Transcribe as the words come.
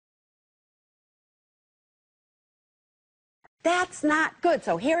That's not good.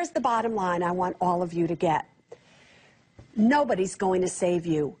 So here's the bottom line I want all of you to get. Nobody's going to save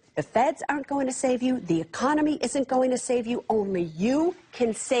you. The feds aren't going to save you. The economy isn't going to save you. Only you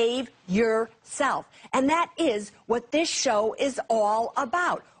can save yourself. And that is what this show is all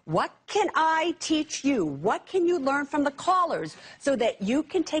about. What can I teach you? What can you learn from the callers so that you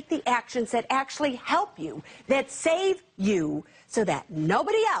can take the actions that actually help you, that save you, so that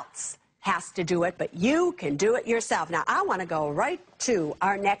nobody else has to do it, but you can do it yourself. Now, I want to go right to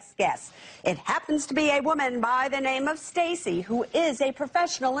our next guest. It happens to be a woman by the name of Stacy, who is a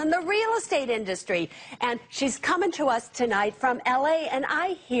professional in the real estate industry. And she's coming to us tonight from L.A., and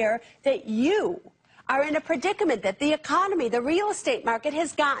I hear that you are in a predicament, that the economy, the real estate market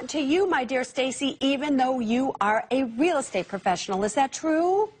has gotten to you, my dear Stacy, even though you are a real estate professional. Is that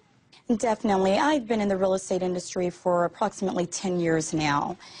true? Definitely. I've been in the real estate industry for approximately 10 years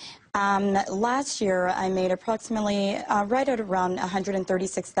now. Last year, I made approximately right at around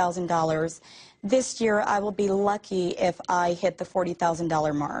 $136,000. This year, I will be lucky if I hit the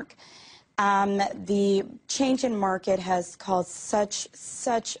 $40,000 mark. The change in market has caused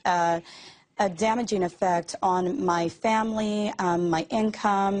such a damaging effect on my family, my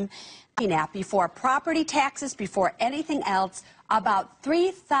income. Before property taxes, before anything else, about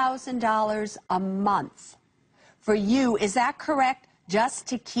 $3,000 a month for you. Is that correct? Just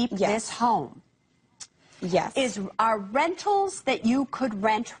to keep this home? Yes. Are rentals that you could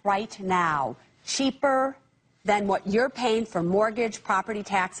rent right now cheaper than what you're paying for mortgage, property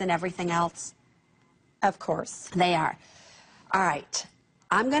tax, and everything else? Of course. They are. All right.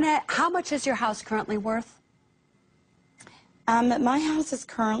 How much is your house currently worth? My house is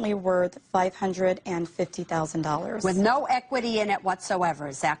currently worth $550,000. With no equity in it whatsoever,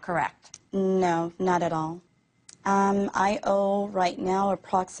 is that correct? No, not at all. I owe right now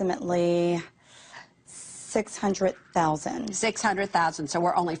approximately $600,000. $600,000. So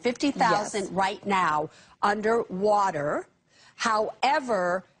we're only $50,000 right now underwater.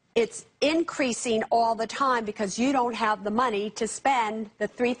 However, it's increasing all the time because you don't have the money to spend the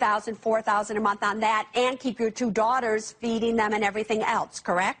 $3,000, $4,000 a month on that and keep your two daughters, feeding them and everything else,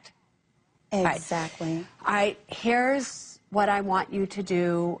 correct? Exactly. All right, here's what I want you to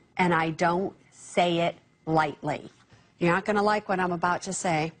do, and I don't say it lightly. You're not going to like what I'm about to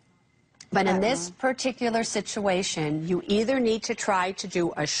say. But in this particular situation, you either need to try to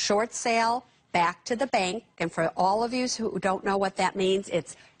do a short sale back to the bank, and for all of you who don't know what that means,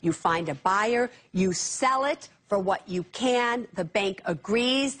 it's you find a buyer, you sell it for what you can, the bank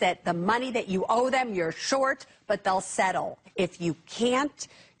agrees that the money that you owe them, you're short, but they'll settle. If you can't,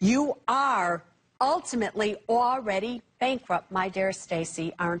 you are ultimately already bankrupt, my dear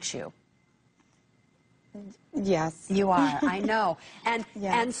Stacy, aren't you? Yes. You are, I know. And,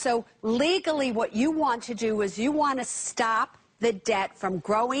 yes. And so legally what you want to do is you want to stop the debt from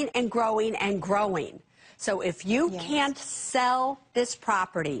growing and growing and growing. So if you can't sell this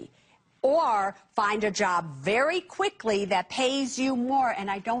property or find a job very quickly that pays you more, and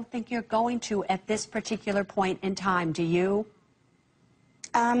I don't think you're going to at this particular point in time, do you?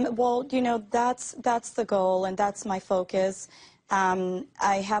 Well, you know, that's the goal, and that's my focus.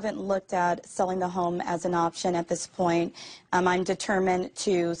 I haven't looked at selling the home as an option at this point. I'm determined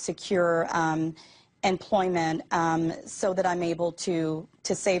to secure employment so that I'm able to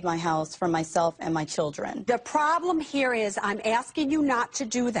save my house for myself and my children. The problem here is I'm asking you not to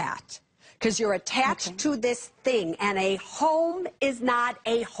do that because you're attached to this thing, and a home is not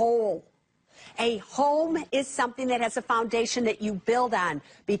a whole. A home is something that has a foundation that you build on.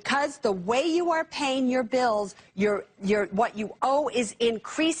 Because the way you are paying your bills, what you owe is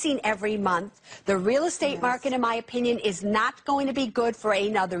increasing every month. The real estate market, in my opinion, is not going to be good for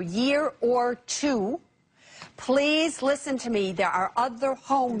another year or two. Please listen to me. There are other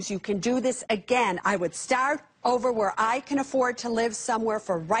homes you can do this again. I would start over where I can afford to live somewhere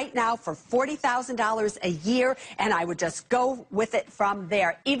for right now for $40,000 a year, and I would just go with it from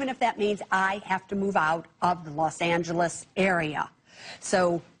there, even if that means I have to move out of the Los Angeles area.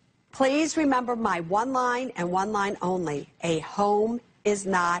 So please remember my one line and one line only. A home is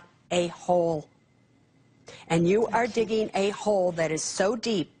not a hole. And you are digging a hole that is so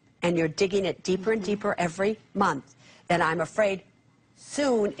deep, and you're digging it deeper and deeper every month, that I'm afraid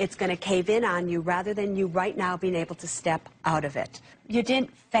soon it's going to cave in on you rather than you right now being able to step out of it. You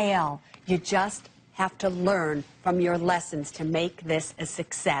didn't fail. You just have to learn from your lessons to make this a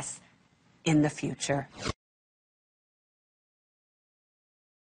success in the future.